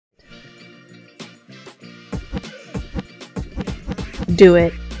Do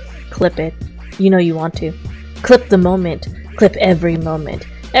it. Clip it. You know you want to. Clip the moment. Clip every moment.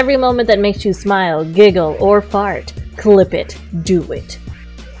 Every moment that makes you smile, giggle, or fart. Clip it. Do it.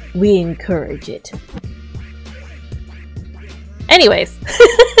 We encourage it. Anyways.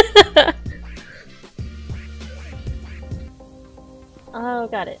 Oh,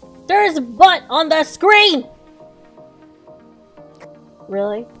 got it. There's a butt on the screen!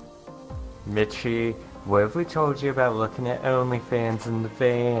 Really? Mitchie, what have we told you about looking at OnlyFans in the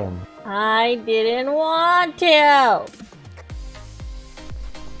van? I didn't want to!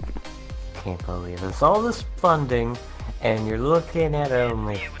 Can't believe there's all this funding, and you're looking at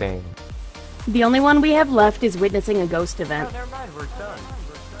OnlyFans. The only one we have left is witnessing a ghost event. Oh, never mind, we're done.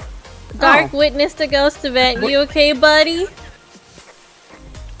 Dark witnessed a ghost event. You okay, buddy?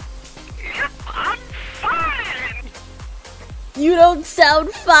 I'm fine. You don't sound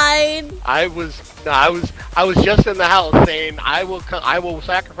fine. I was just in the house saying I will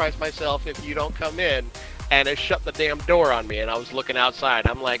sacrifice myself if you don't come in, and it shut the damn door on me. And I was looking outside.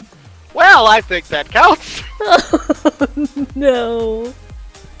 I'm like, well, I think that counts. No.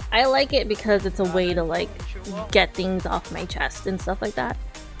 I like it because it's a way to like get things off my chest and stuff like that.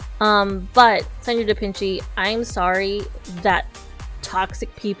 But Senor Da Vinci, I'm sorry that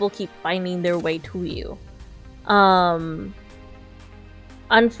toxic people keep finding their way to you.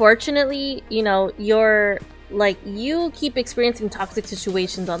 Unfortunately, you know, you keep experiencing toxic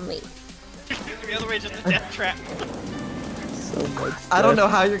situations on Lee. The other way is just a death trap. So much. I don't know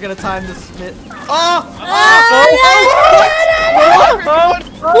how you're gonna time this smith. Oh!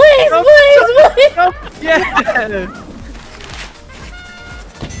 Please! Yeah!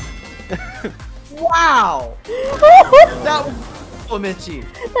 Wow! That was Mitchie.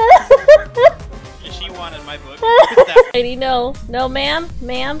 She won in my book. Lady, no. No, ma'am.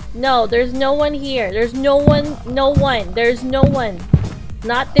 Ma'am. No, there's no one here. There's no one. No one. There's no one.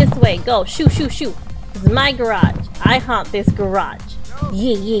 Not this way. Go. Shoot, shoot, shoot. This is my garage. I haunt this garage.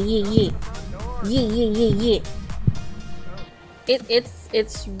 Yeah, yeah, yeah, yeah. Yeah, yeah, yeah, yeah.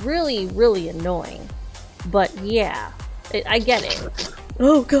 It's really, really annoying. But yeah. I get it.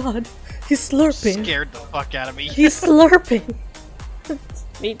 Oh god. He's slurping. Scared the fuck out of me. He's slurping.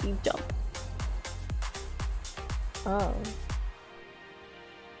 Made me jump. Oh.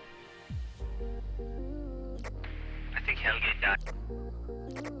 I think Helge died.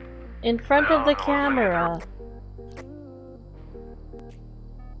 In front of the camera.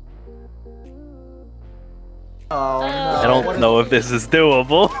 Oh, no. I don't know if this is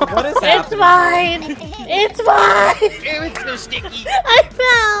doable. What is It's happening? fine! It's fine! It's so sticky. I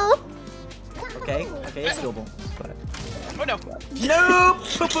fell! Okay, it's doable. Oh no. Nope!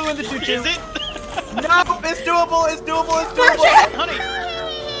 Poo-poo in the choo-choo. Is it? Nope! It's doable! It's doable! It's doable! Honey.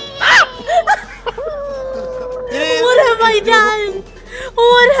 It is! What have I It's doable. done?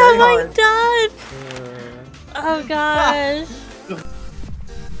 What have Very I hard. done? Oh gosh.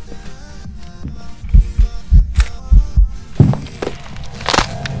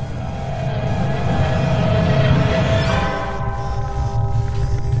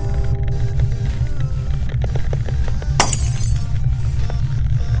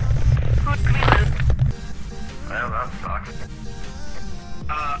 Well, that sucks.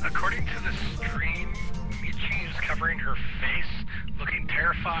 According to the stream, Michi is covering her face, looking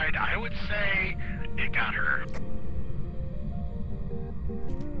terrified. I would say it got her.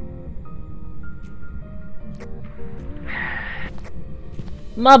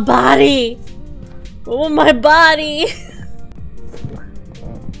 My body! Oh, my body!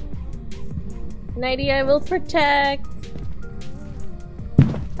 Nighty, I will protect.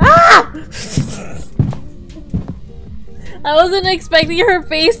 Ah! I wasn't expecting her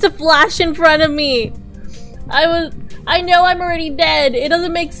face to flash in front of me. I know I'm already dead. It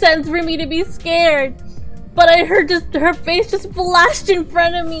doesn't make sense for me to be scared. But I heard her face just flashed in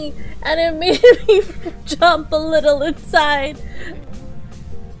front of me, and it made me jump a little inside.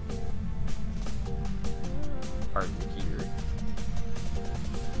 Are you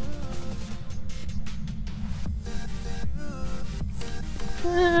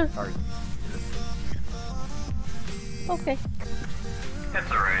here? Are you Okay,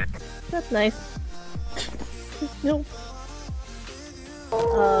 That's alright. that's nice. No.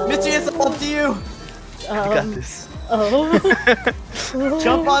 Mitchie, it's up to you! You got this. Oh.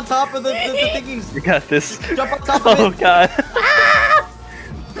 Jump on top of the thingies! You got this. Jump on top of Oh it! god.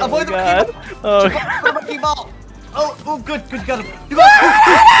 Avoid the God. monkey ball! Oh Jump on the monkey ball! Oh, good, you got him! You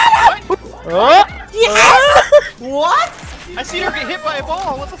got him! Oh! Yes! What? I seen her get hit by a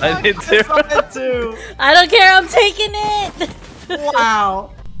ball. What the fuck? I did too. I too! I don't care, I'm taking it!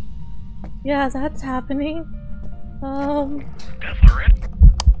 Wow! Yeah, that's happening. Ah!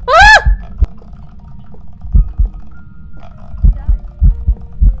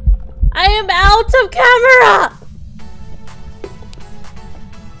 I am out of camera!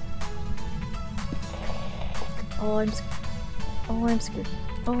 Oh, I'm screwed. Oh, I'm screwed.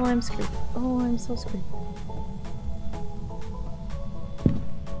 Oh, I'm screwed. Oh, I'm so screwed.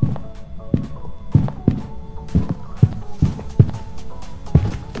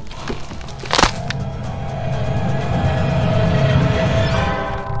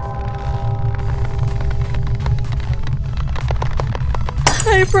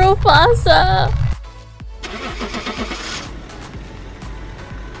 Hi, Profasa!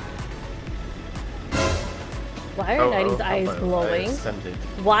 Why are Nighty's eyes glowing?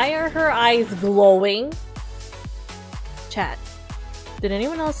 Why are her eyes glowing? Chat. Did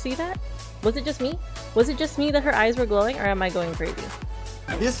anyone else see that? Was it just me? Was it just me that her eyes were glowing, or am I going crazy?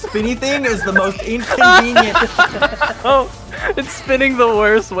 This spinny thing is the most inconvenient. Oh, it's spinning the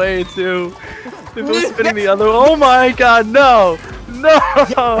worst way too. If it was spinning the other. Oh my god, no! No!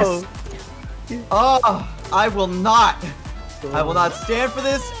 Yes. Oh, I will not. I will not stand for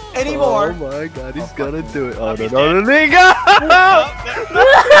this anymore. Oh my god, he's gonna do it. Oh no, no, no, no,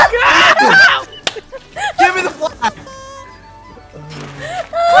 Give me the flag.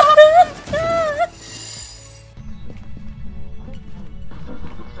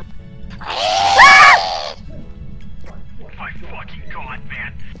 My fucking god,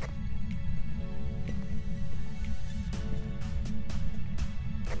 man.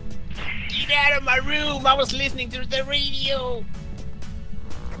 Get out of my room! I was listening to the radio!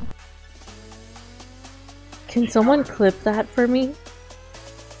 Can someone clip that for me?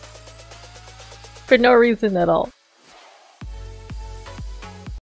 For no reason at all.